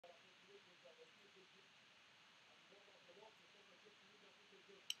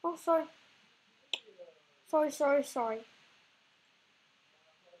Oh, sorry.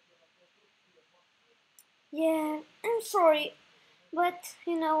 Yeah, I'm sorry, but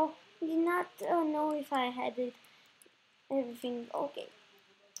did not know if I had it everything okay.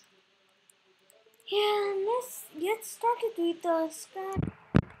 Yeah, let's get started with the sky.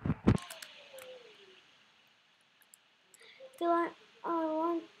 Till I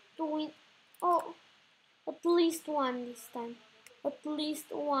want to win. Oh, at least one this time. At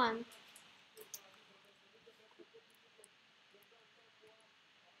least one.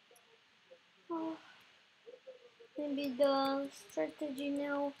 Oh, maybe the strategy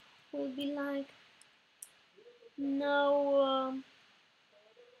now will be like no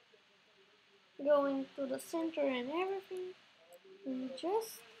going to the center and everything. And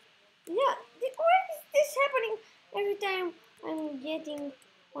just yeah. Why is this happening every time I'm getting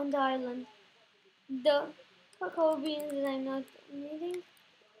on the island? The cacao beans that I'm not needing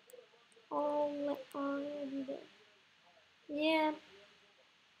all already there. Yeah,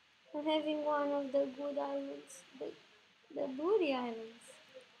 I'm having one of the good islands, the booty islands.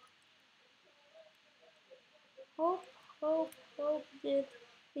 Hope, hope that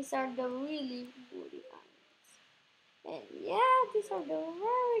these are the really booty islands. And yeah, these are the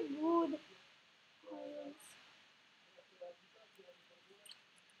very good islands.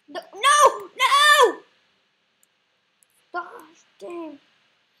 No! No! Gosh damn.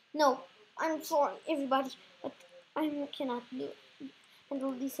 No, I'm sorry, everybody, but I cannot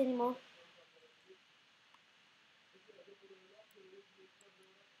handle this anymore.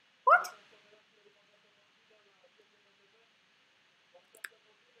 What?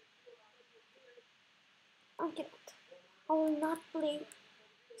 I cannot. I will not play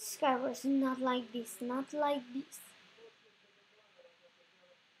Skywars, not like this, not like this.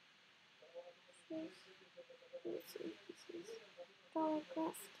 This is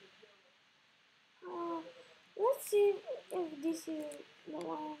Starcraft. Uh, let's see if this is the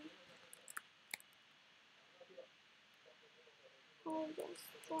one. I'll just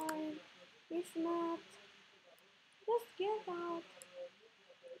try. If not, just get out.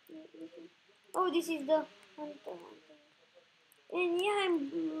 Oh, this is the hunter. And yeah,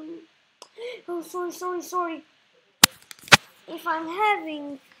 oh, sorry. If I'm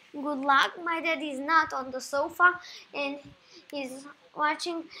having good luck, my dad is not on the sofa and he's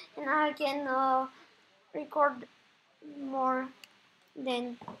watching, and I can record more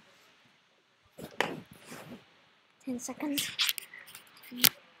than 10 seconds.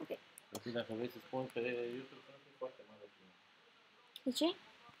 Okay. Și dacă vrei să spun pe YouTube, sunt foarte mare film. De ce?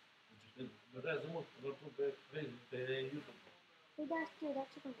 Deci durează mult, doar tu pe YouTube. Păi da, știu, dar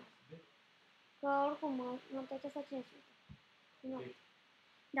ce contează? Că oricum mă tot asta cine nu.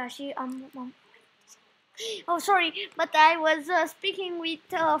 Da, și am Oh, sorry, but I was speaking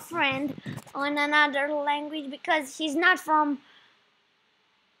with a friend on another language because he's not from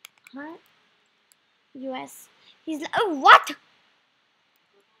US. He's oh, what?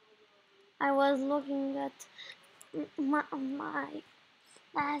 I was looking at my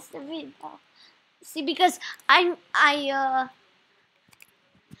last video. See, because I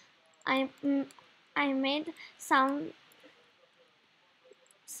I made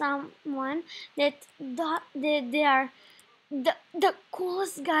someone that they are the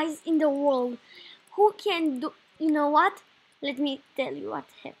coolest guys in the world who can do. You know what? Let me tell you what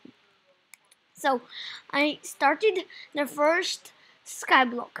happened. So I started the first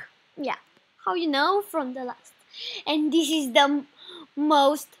skyblock. Yeah, how you know from the last. And this is the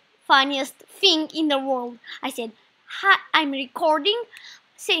most funniest thing in the world. I said, "Hi, I'm recording.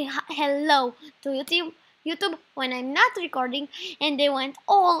 Say hello to YouTube when I'm not recording," and they went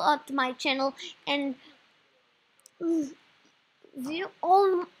all up to my channel and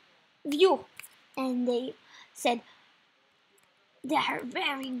view, and they said they are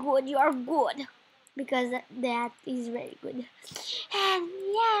very good. You are good because that is very good. And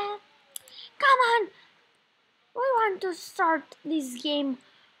yeah, come on, we want to start this game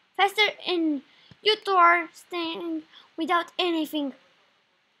faster, and you two are staying without anything.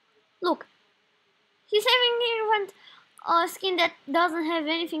 Look, he's having even a skin that doesn't have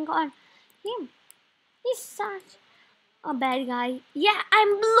anything on him. He's such a bad guy. Yeah,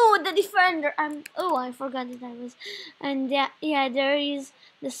 I'm Blue, the defender. Oh, I forgot that I was. And yeah, there is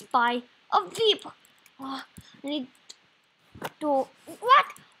the spy of Veep. Oh, I need to. What?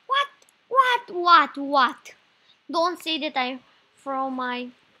 Don't say that I throw my.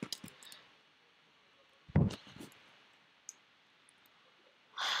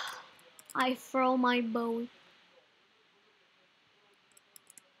 I throw my bow.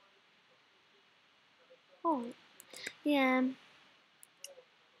 Oh, yeah.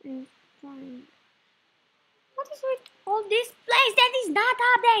 I'm trying. What is with all this place that is not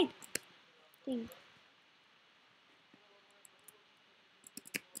update? Thing.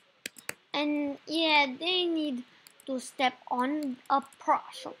 And yeah, they need to step on a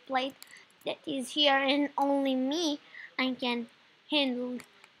pressure plate that is here, and only me I can handle.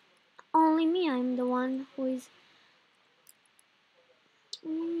 Only me, I'm the one who is.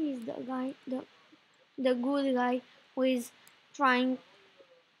 He is the guy, the good guy who is trying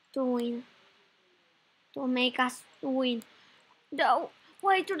to win, to make us win. The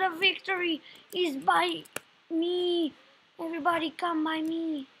way to the victory is by me. Everybody come by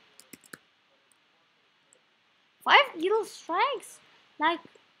me. 5 kill strikes. Like,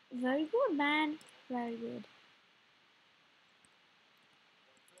 very good, man. Very good.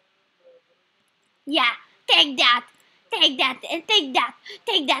 Yeah, take that. Take that and take that.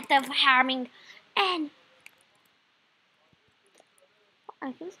 Take that of harming. And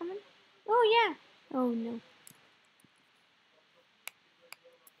I kill someone. Oh yeah. Oh no.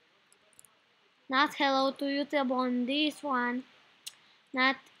 Not hello to YouTube on this one.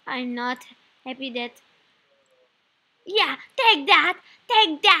 Not, I'm not happy that. Yeah, take that.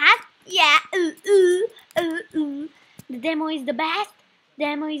 Take that. Yeah. The demo is the best.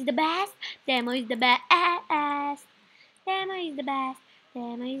 Demo is the best. Demo is the best. Demo is the best.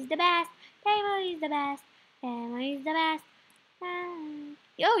 Demo is the best. Demo is the best. Demo is the best.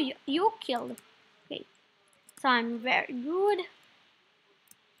 Yo, you killed. Okay, so I'm very good.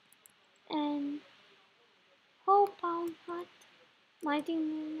 And hope I'm not. My team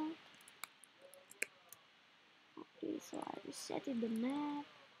will not. Okay, so I resetted the map.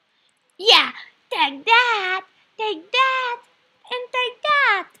 Yeah, take that. Take that. And take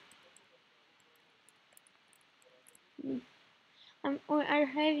that. We are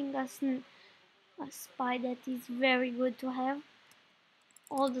having a spy that is very good to have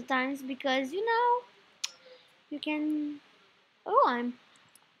all the times, because you know you can. Oh,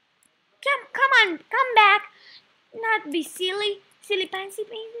 come on, come back. Not be silly, silly pansy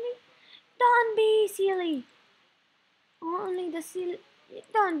pansy. Don't be silly. Only the silly.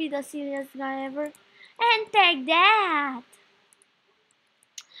 Don't be the silliest guy ever. And take that.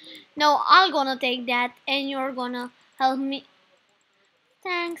 No, I'm gonna take that, and you're gonna help me.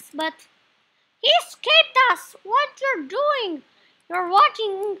 Thanks, but he escaped us. What you're doing? You're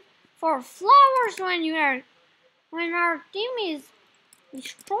watching for flowers when our team is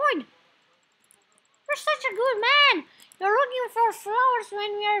destroyed. You're such a good man. You're looking for flowers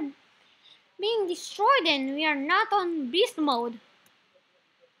when we are being destroyed and we are not on beast mode.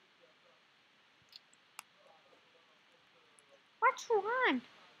 What you want?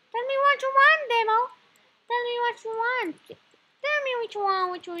 Tell me what you want, Demo. Tell me what you want. Tell me what you want,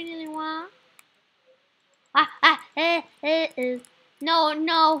 what you really want. No,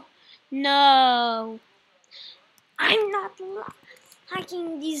 no, no. I'm not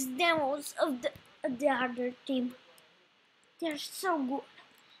liking these demos of the other team. They're so good.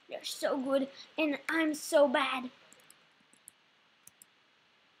 They're so good, and I'm so bad.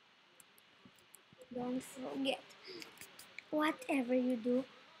 Don't forget, whatever you do,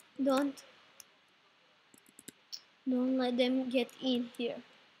 don't let them get in here.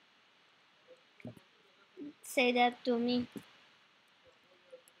 Say that to me,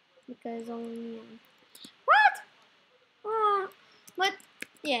 because only what? But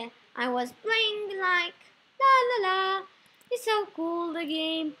yeah, I was playing like la la la. It's so cool, the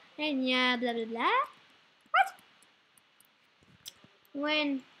game, and yeah, blah blah blah. What?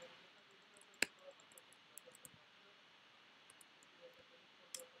 When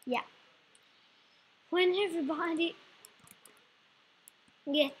yeah, when everybody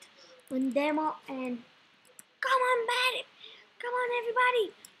get on demo and come on, bad, come on,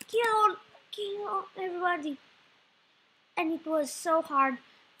 everybody, kill everybody. And it was so hard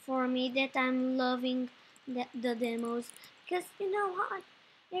for me that I'm loving the demos, because you know what,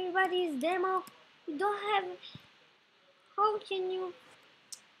 everybody is demo. You don't have, how can you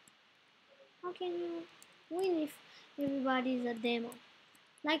win if everybody is a demo?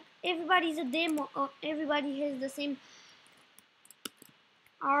 Like, everybody is a demo, or everybody has the same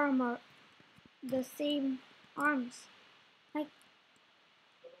armor, the same arms. Like,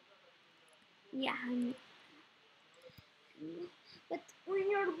 yeah, but when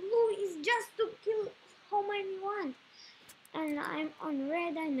you're blue, it's just to kill how many you want. And I'm on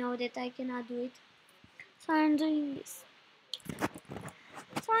red, I know that I cannot do it. So I'm doing this.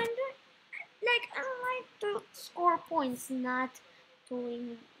 So I'm doing, like, I like to score points, not to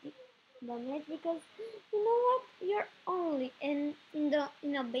win the match, because you know what? You're only in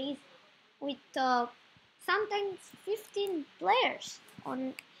a base with sometimes 15 players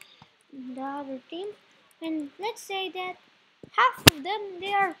on the other team, and let's say that half of them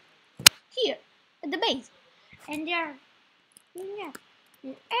they are here at the base, and they are doing that,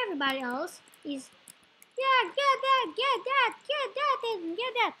 and everybody else is yeah, get that, and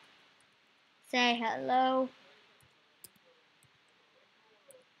get that. Say hello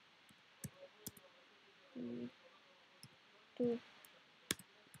to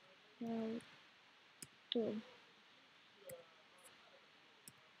YouTube.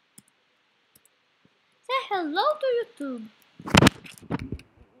 Say hello to YouTube.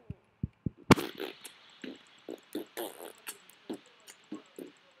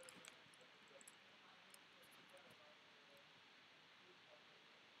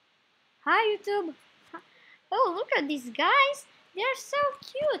 Hi YouTube. Oh, look at these guys. They're so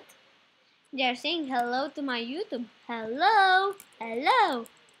cute. They're saying hello to my YouTube. Hello. Hello.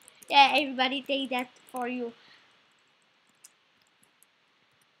 Yeah, everybody take that for you.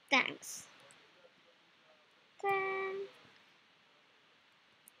 Thanks. Thanks.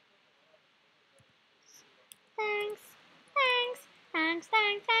 Thanks. Thanks. Thanks. Thanks.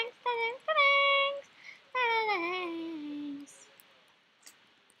 Thanks. Thanks. Thanks. Thanks.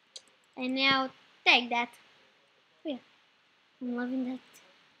 And now take that. Yeah, I'm loving that.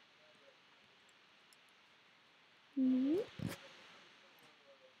 Me.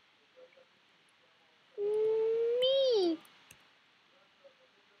 Me.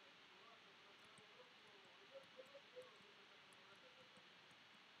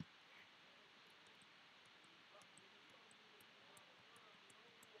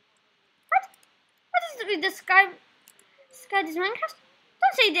 What is with the sky? Sky is Minecraft?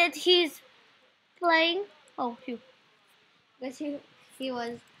 Don't say that he's playing. Oh, you. Because he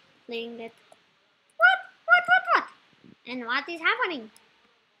was playing that. What? And what is happening?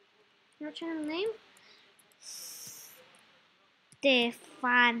 Your channel name?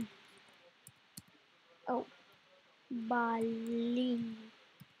 Stefan. Oh, Balin.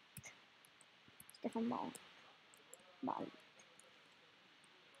 Stefan Ball.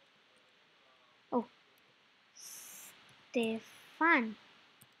 Oh, Stefan.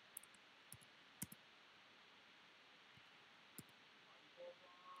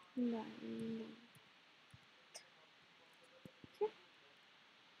 Balin.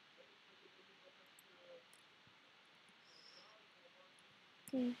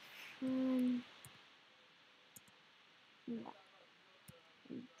 Stefan.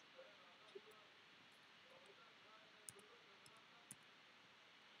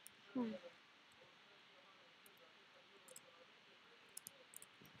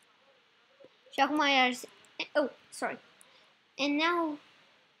 Shock my ears. Oh, sorry. And now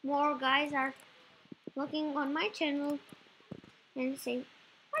more guys are looking on my channel and say,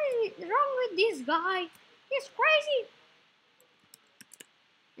 what is wrong with this guy? He's crazy.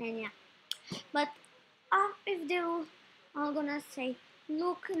 And yeah, but if they will, I'm gonna say,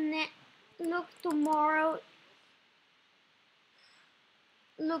 look tomorrow.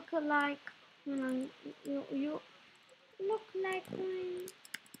 Look like you look like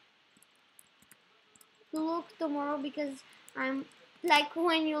look tomorrow because I'm like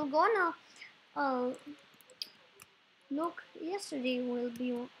when you're gonna look yesterday will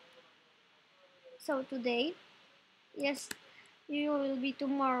be so today yes you will be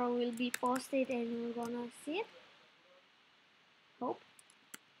tomorrow will be posted and you're gonna see it. Hope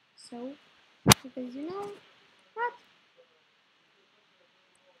so because you know what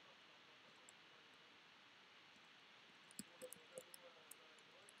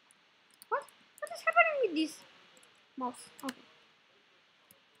what is happening with this mouse? Okay.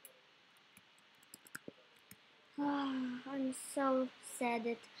 I'm so sad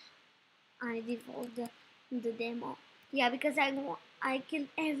that I devolved the demo. Yeah, because I killed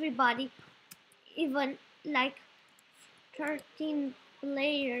everybody, even like 13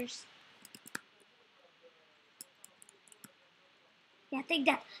 players. Yeah, take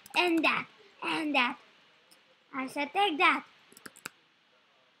that and that and that. I said take that.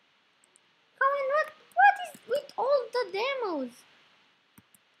 Come on, what is with all the demos?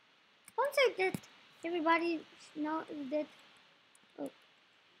 Don't say that everybody knows that. Oh,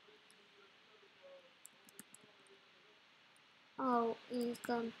 oh,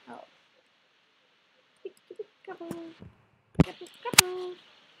 instant help. Couple.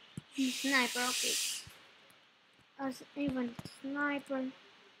 Sniper, okay. As even sniper.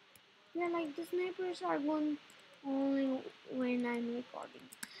 Yeah, like the snipers are going only when I'm recording.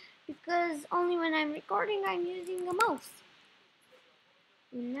 Because only when I'm recording I'm using a mouse.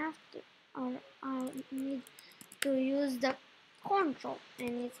 And after I need to use the control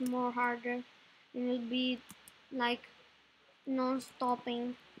and it's more harder and it'll be like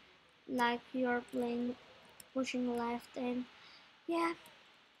non-stopping like you're playing pushing left, and yeah.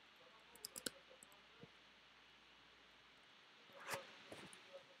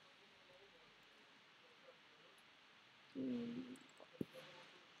 Mm,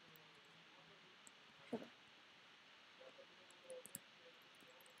 sure.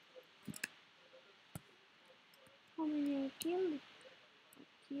 How many I killed?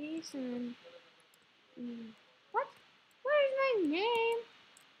 Jason. What? Where is my name?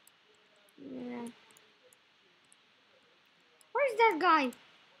 Yeah. Where's that guy? I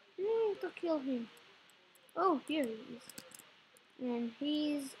need to kill him. Oh, here he is. And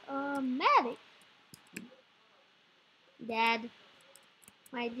he's a medic. Dad,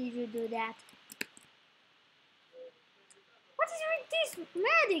 why did you do that? What is with this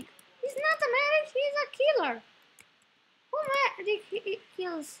medic? He's not a medic, he's a killer. Who medic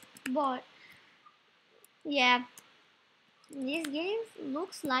kills boy? Yeah, this game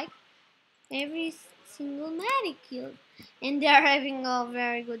looks like every single medic killed. And they're having a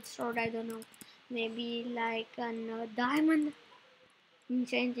very good sword, I don't know. Maybe like a diamond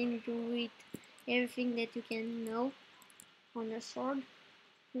enchanting with everything that you can know on a sword.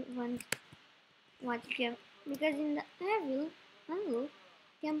 One, what you can, because in the anvil, you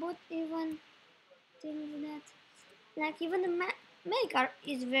can put even things that, like even the maker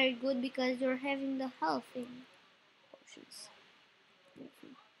is very good because you're having the health in potions.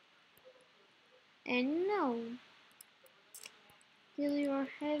 And no, till you're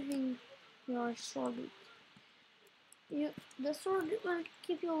having your sword, the sword will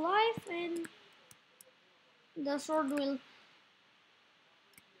keep you alive, and the sword will,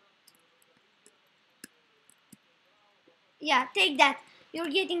 yeah, take that. You're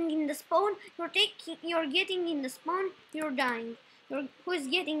getting in the spawn. You're getting in the spawn. You're dying. Who's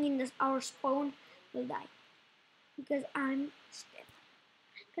getting in our spawn will die because I'm Stefan.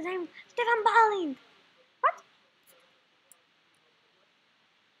 Because I'm Stefan Balin. What?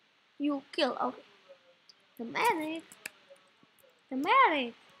 You kill? Okay. The medic. The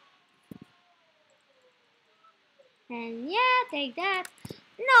medic. And yeah, take that.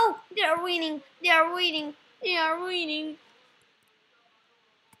 No, they're winning. They're winning. They are winning.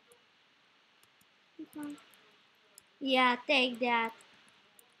 Yeah, take that.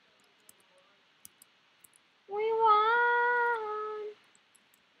 We won.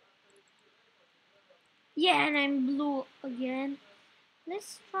 Yeah, and I'm blue again.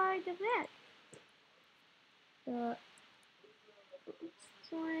 Let's try the map. The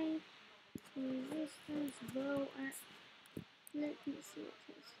strength, resistance, bow, and let me see what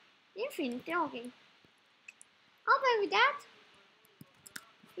it is. Infinity, okay. I'll play with that.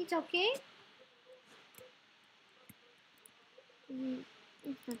 It's okay.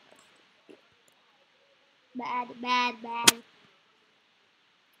 It's not bad, bad, bad.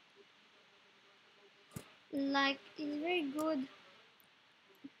 Like, it's very good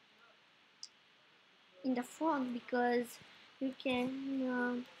in the front because you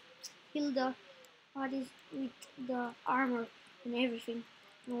can heal the bodies with the armor and everything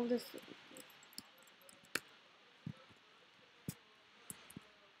and all this.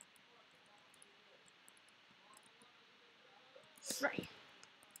 Right.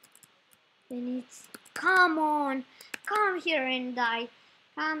 Then it's come on, come here and die,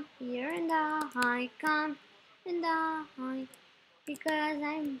 come here and die, come and die, because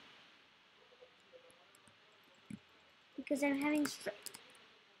I'm having strength.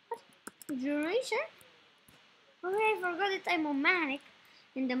 Duration? Okay, I forgot that I'm a medic,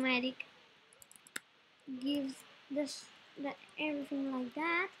 and the medic gives the everything like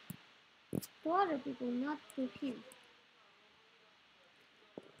that to other people, not to him.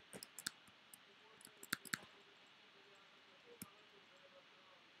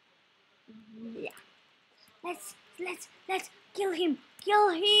 Yeah. Let's kill him! Kill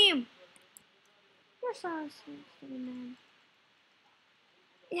him! You're so silly, man.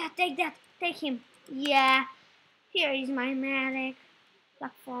 Yeah, take that! Take him! Yeah, here is my medic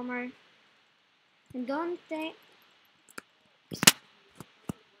platformer. And don't take.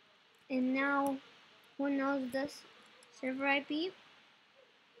 And now, who knows this server IP?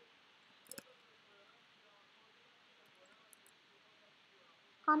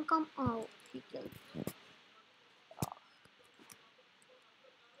 Come! Oh, he killed.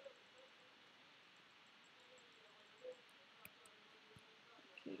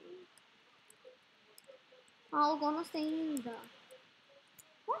 Okay. I'm gonna stay in the.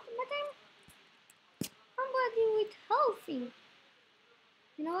 What? But I'm body with healthy.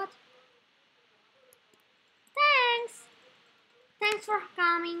 You know what? Thanks. Thanks for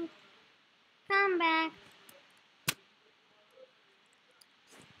coming. Come back.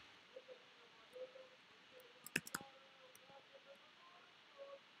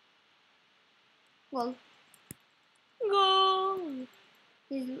 Goal. Goal.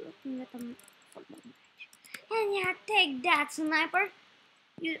 He's looking at the football match. And yeah, take that, sniper.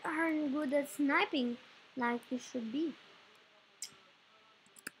 You aren't good at sniping like you should be.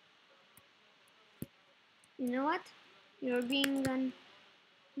 You know what? You're being a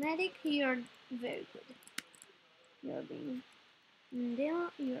medic, you're very good. You're being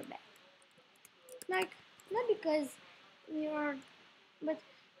you're bad. Like, not because you're, but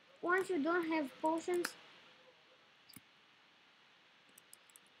once you don't have potions,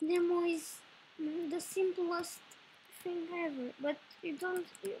 demo is the simplest thing ever. But you don't,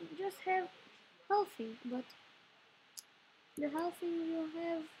 you just have healthy, but the healthy you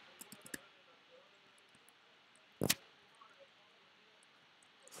have.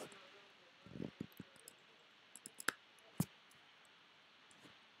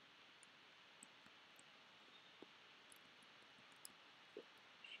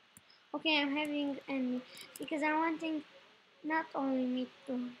 Okay, I'm having enemy because I'm wanting not only me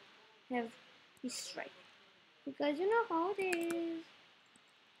to have this strike, because you know how it is.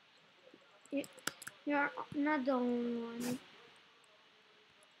 You, you're not the only one.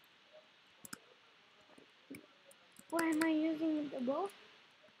 Why am I using the bow?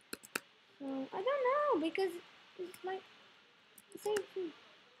 So I don't know because it's like the same thing.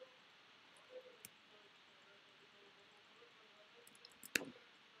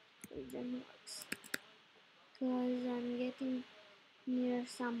 It then works because I'm getting near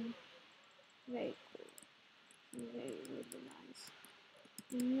some very cool, very really nice.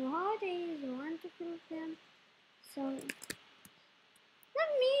 You know how it is. You want to kill them, so not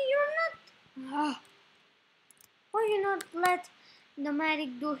me. You're not. Ah. Why you not let the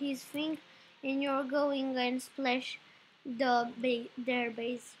medic do his thing, and you're going and splash their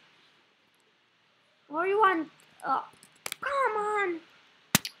base? Or you want? Come on!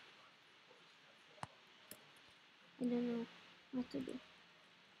 I don't know what to do.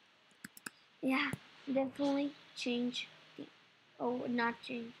 Yeah, definitely change. Oh, not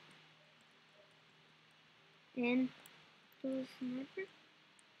change. And to sniper.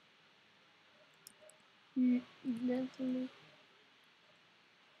 Definitely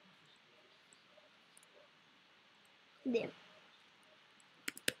them.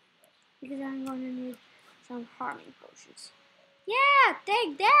 Because I'm gonna need some farming potions. Yeah,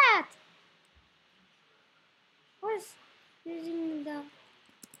 take that! What's using the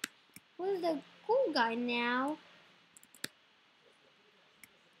who's the cool guy now?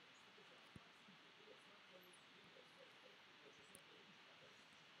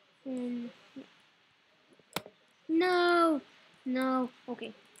 And no, no.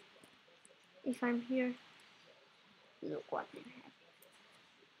 Okay, if I'm here, look what I have.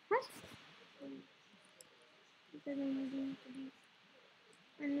 What? Because I'm going to be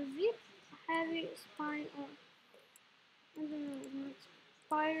and a bit heavy spine or I don't know, not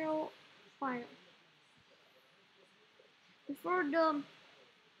spiral. Before the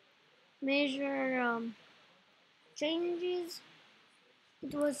major changes,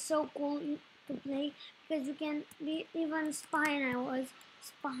 it was so cool to play because you can be even spine. I was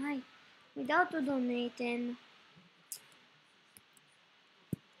spy without to donate and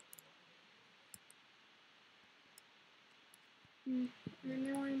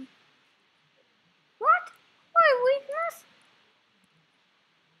now I'm what? My weakness?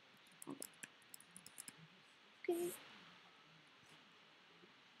 Because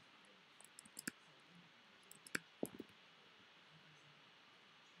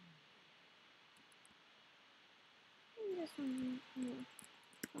this one no.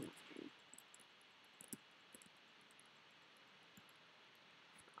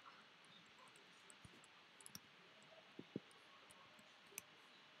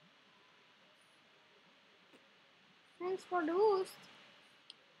 Thanks for the boost.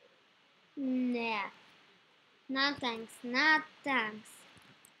 Nah, not thanks, not thanks.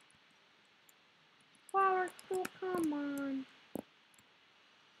 Power 2, come on.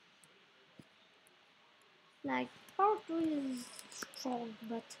 Like, power 2 is strong,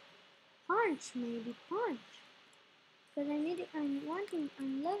 but punch, maybe punch. Because I need it, I'm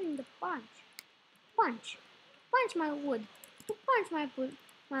loving the punch. Punch. Punch my wood. To punch my wood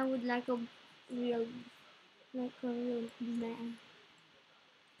real, like a real man.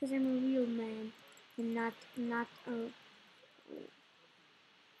 Because I'm a real man and not a.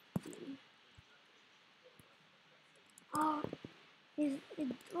 Oh, it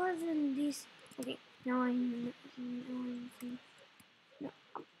wasn't this. Okay, now I'm seeing. No,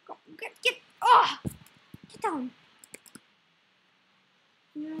 go, get, oh, get down.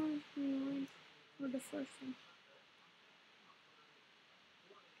 No, no, for the first one.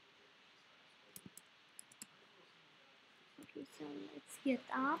 So let's get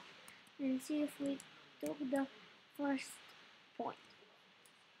up and see if we took the first point.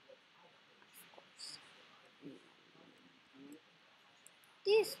 Of course.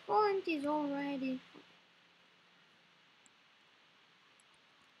 This point is already.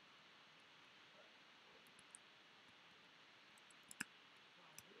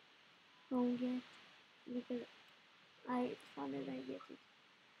 Don't get because I thought that I get it.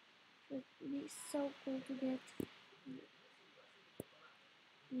 It would be so cool to get,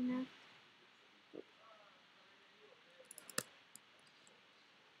 you know.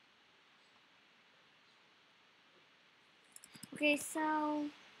 Okay, so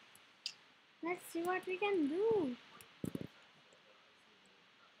let's see what we can do.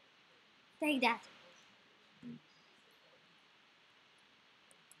 Take that.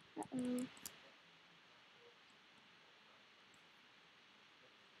 Uh-oh.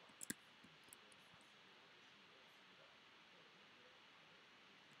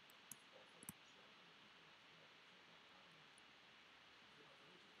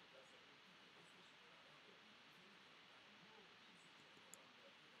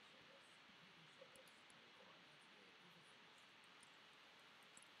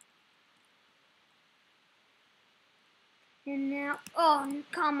 And now, oh,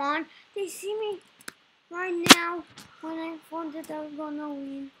 come on. They see me right now when I thought that I was gonna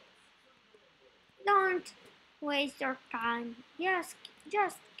win. Don't waste your time. Just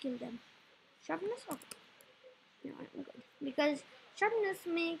kill them. Sharpness? Okay. No, I'm good. Because sharpness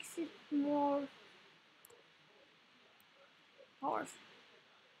makes it more powerful.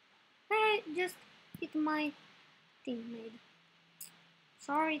 I just hit my teammate.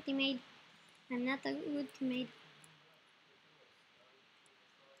 Sorry, teammate. I'm not a good teammate.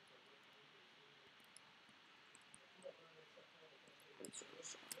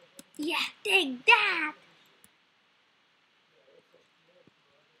 Yeah, take that!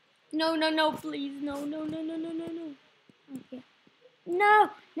 No, no, no, please. No, no, no, no, no, no, no. Okay. No,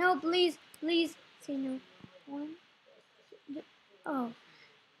 no, please, please. Say no. One. Oh,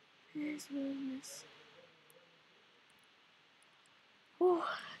 that's goodness. Oh,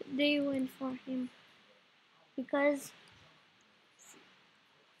 they went for him because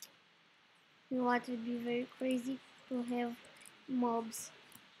you know what would be very crazy to have mobs.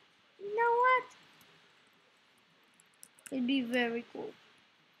 You know what? It'd be very cool.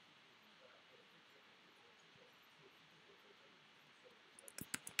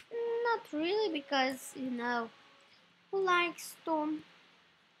 Not really because you know who likes Storm.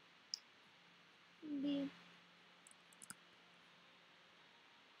 Be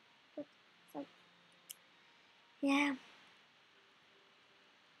but so yeah,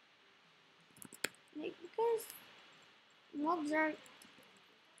 like, because mobs are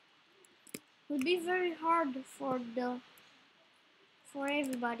would be very hard for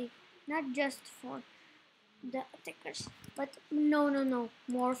everybody, not just for the attackers, but no, no, no,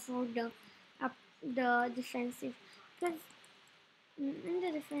 more for the defensive. Because in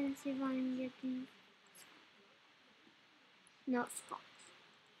the defensive, I'm getting no Scott.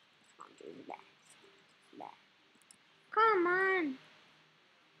 Scott is bad. Scott is bad. Come on!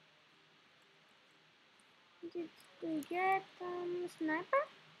 Did we get sniper?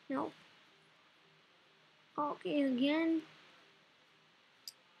 No. Okay, again.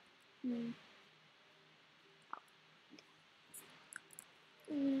 Hmm.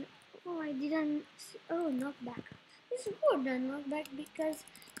 Mm, oh, I didn't. Oh, knockback. It's good the knockback because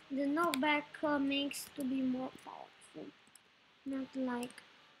the knockback makes to be more powerful. Not like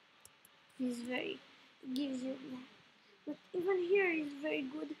this very gives you that. But even here is very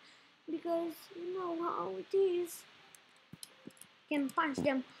good because you know how it is. You can punch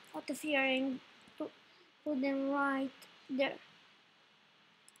them out of here and put them right there.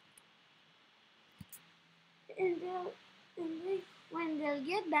 And when they'll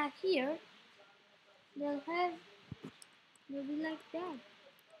get back here, they'll be like that.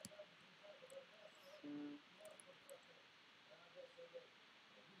 So,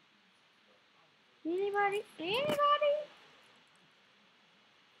 anybody? Anybody?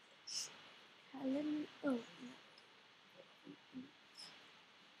 Let me. Oh.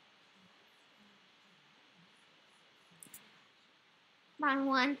 I'm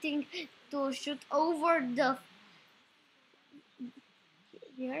wanting to shoot over the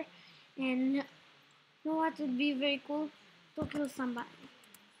here, and you know what would be very cool to kill somebody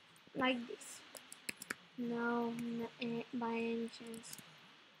like this. No, by any chance.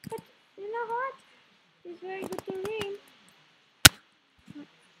 But you know what? It's very good to read.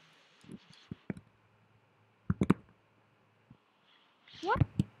 What?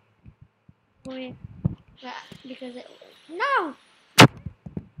 Wait, yeah, because it No.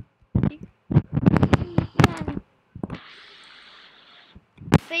 Then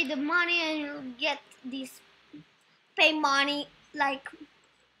pay the money and you'll get this. Pay money like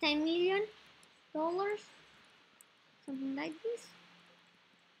 $10 million, something like this.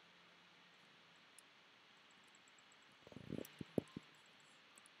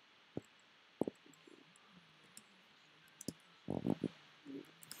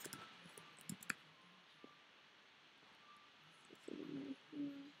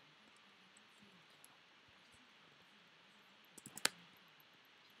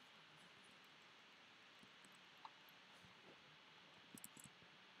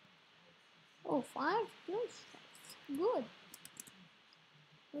 Oh, 5 plus. That's good.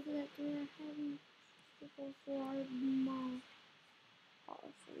 Look at that, we are having people who are more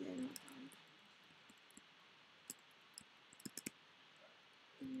powerful than us.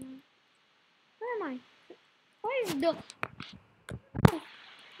 Where am I? Where is the?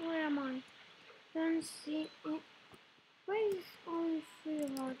 Where am I? Don't see it. Where is only 3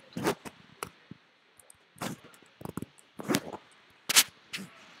 hearts?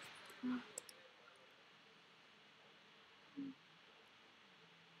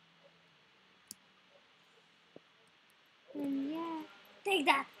 And yeah, take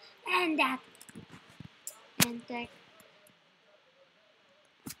that and that and take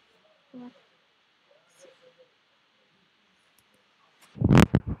what?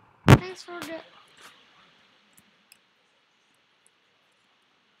 Thanks for the.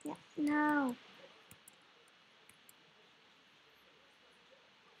 Yeah, no.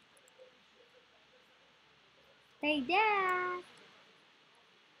 Take that.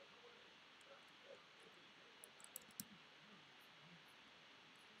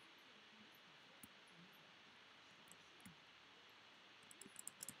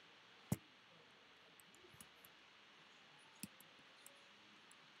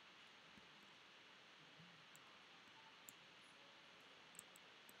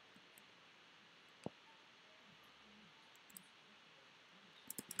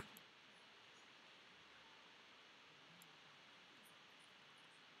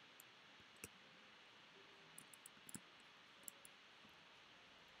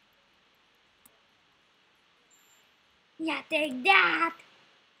 Yeah, take that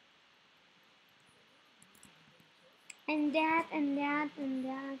and that and that and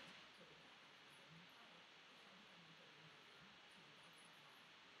that.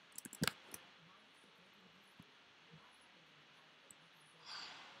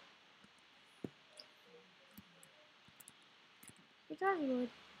 It was good.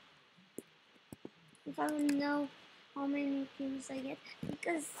 If I would know how many kills I get,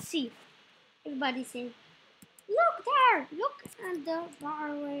 because see, everybody says, look there, look at the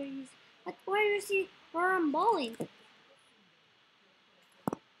bar where is, but where you see where I'm bowling?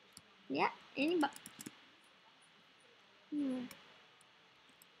 Yeah, anybody. Hmm.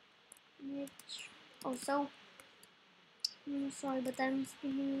 Which also, I'm sorry, but I'm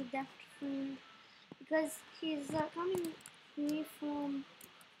speaking with that friend because he's coming me from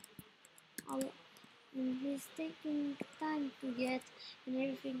our, and he's taking time to get and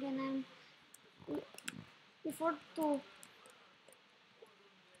everything, and I'm before to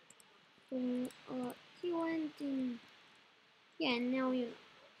he went in. Yeah, now you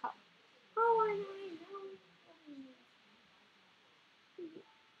know how I know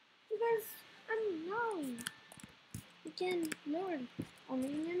because I'm known. You can learn on the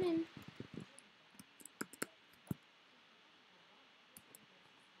internet.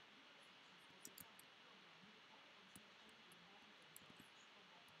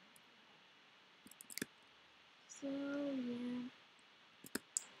 So yeah,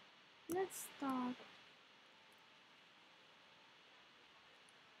 let's start.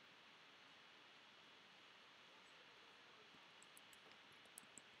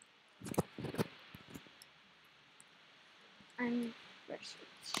 I'm brushing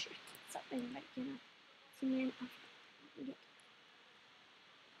shit. Something like see me after. Yeah.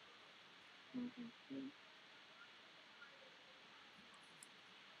 Okay.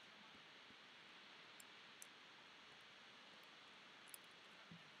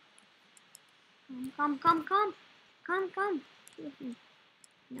 Come.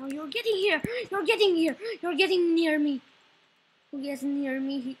 Now you're getting here. You're getting here. You're getting near me. Who gets near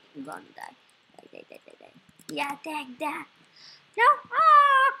me, he gonna die. Die. Yeah, take that. No.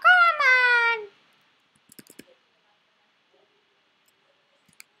 Oh, come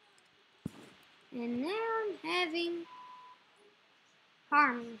on. And now I'm having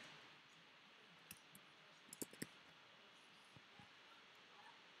harmony.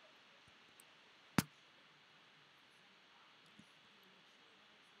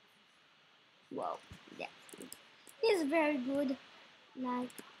 Wow, that's good. He's very good. Like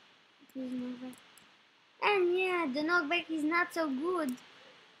his knockback. And yeah, the knockback is not so good.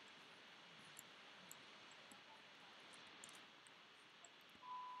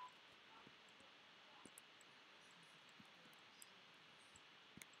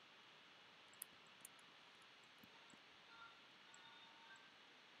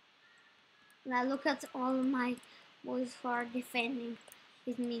 Now look at all my boys who are defending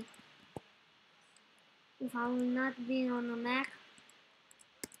with me. If I will not be on the mech,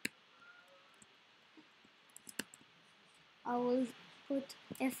 I will put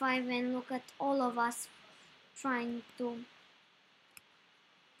F5 and look at all of us trying to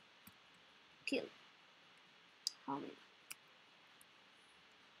kill. How many?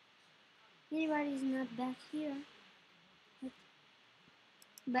 Anybody's not back here. But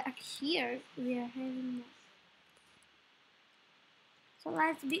back here we are having more. So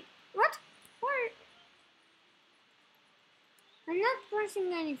let's be. What? Where? I'm not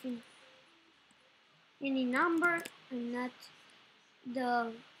pressing anything. Any number. I'm not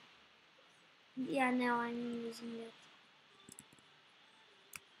the. Yeah, now I'm using it.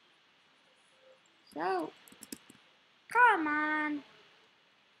 So, come on.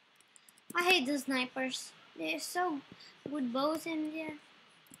 I hate the snipers. They're so good bows in there.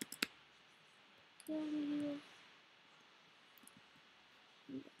 Kill you.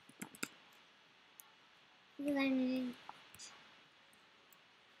 Because I'm using.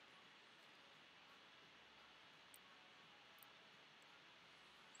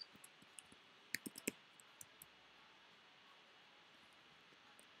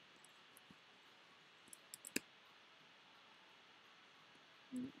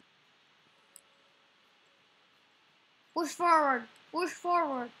 Push forward. Push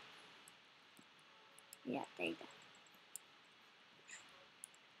forward. Yeah, take that.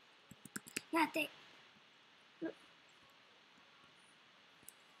 Yeah, take.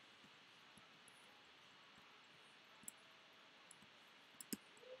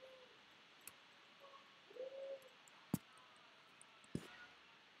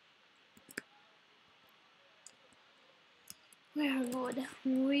 We are good.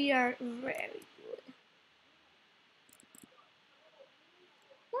 We are very good.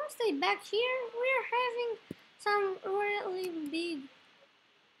 Don't stay back here. We're having some really big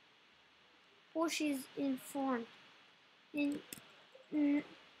pushes in front. And oh, and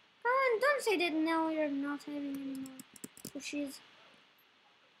don't say that now we're not having any more pushes.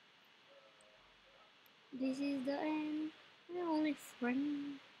 This is the end. We're only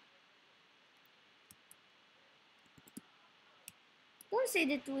friends. Don't say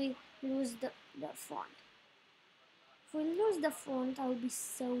that we lose the front. If we lose the front, I'll be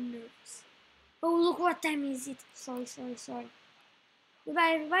so nervous. Oh, look what time is it. Sorry.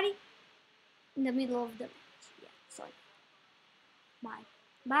 Goodbye, everybody. In the middle of the match. Yeah, sorry. Bye.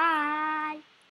 Bye.